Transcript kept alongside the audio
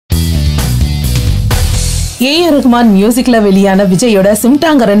AR Rahman மியூசிக்ல வெளியான விஜயோட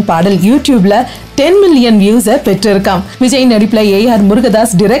சிம்டாங்கரன் பாடல் யூடியூப்ல 10 மில்லியன் வியூஸ் பெற்றிருக்காம். விஜய் நடிப்புல AR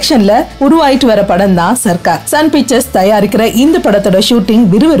முருகதாஸ் டைரக்ஷன்ல உருவாயிட்டு வர படம் தான் சர்க்கார். சன் பிக்சர்ஸ் தயாரிக்கிற இந்த படத்தோட ஷூட்டிங்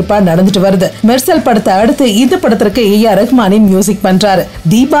விறுவிறுப்பா நடந்துட்டு வருது. மெர்சல் படத்தை அடுத்து இந்த படத்திற்கு AR ரஹ்மானின் மியூசிக் பண்றாரு.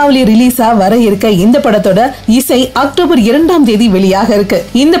 தீபாவளி ரிலீஸா வர இருக்க இந்த படத்தோட இசை அக்டோபர் 2ஆம் தேதி வெளியாக இருக்கு.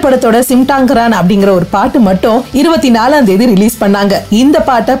 இந்த படத்தோட சிம்டாங்கரான் அப்படிங்கிற ஒரு பாட்டு மட்டும் 24ஆம் தேதி ரிலீஸ் பண்ணாங்க. இந்த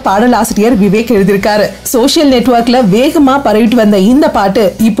பாட்டை பாடலாசிரியர் விவேக் எழுதியிருக்காரு. சோஷியல் நெட்வொர்க்ல வேகமா பரவிட்டு வந்த இந்த பாட்டு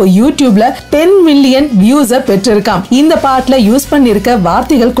இப்போ யூடியூப்ல 10 மில்லியன் வியூஸ் பெற்றிருக்காம். இந்த பாட்டுல யூஸ் பண்ணிருக்க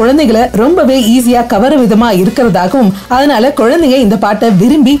வார்த்தைகள் குழந்தைகளை ரொம்பவே ஈஸியா கவர விதமா இருக்கிறதாகவும் அதனால குழந்தைங்க இந்த பாட்டை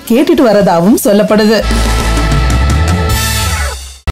விரும்பி கேட்டுட்டு வரதாகவும் சொல்லப்படுது.